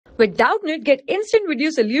With Doubtnut, get instant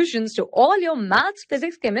video solutions to all your maths,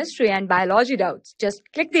 physics, chemistry, and biology doubts. Just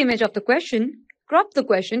click the image of the question, crop the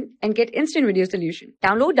question, and get instant video solution.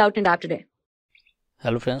 Download Doubtnut app today.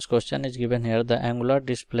 Hello friends, question is given here. The angular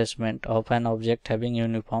displacement of an object having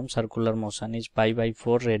uniform circular motion is pi by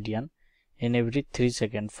 4 radian in every 3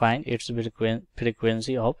 seconds. Find its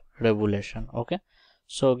frequency of revolution. Okay,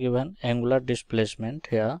 so given angular displacement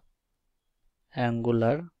here,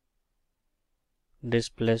 angular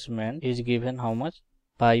displacement is given how much?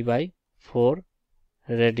 Pi by 4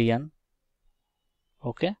 radian.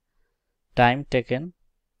 Okay, time taken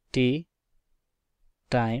t,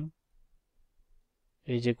 time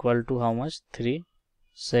is equal to how much? 3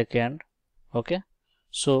 seconds. Okay,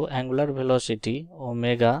 so angular velocity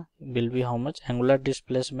omega will be how much? Angular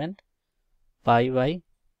displacement pi by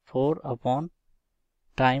 4 upon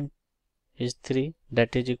time is 3,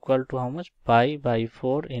 that is equal to how much? Pi by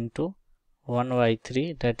 4 into 1 by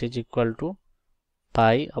 3, that is equal to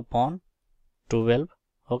pi upon 12.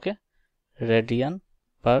 Okay, radian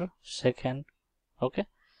per second. Okay,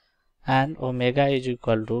 and omega is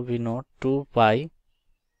equal to, we know, 2 pi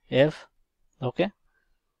f. Okay,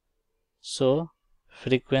 so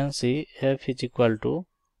frequency f is equal to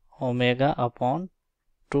omega upon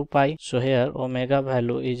 2 pi. So here omega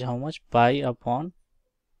value is how much? Pi upon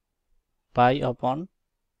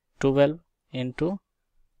 12 into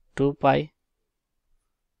 2 pi.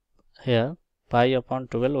 Here pi upon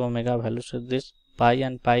 12 omega value, so this pi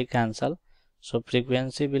and pi cancel, so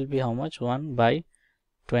frequency will be how much? 1 by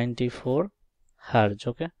 24 hertz.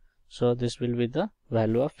 Okay, so this will be the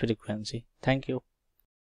value of frequency. Thank you.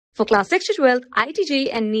 For class 6 to 12, IIT JEE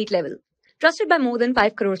and NEET level. Trusted by more than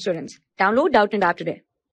 5 crore students. Download Doubtnut app today.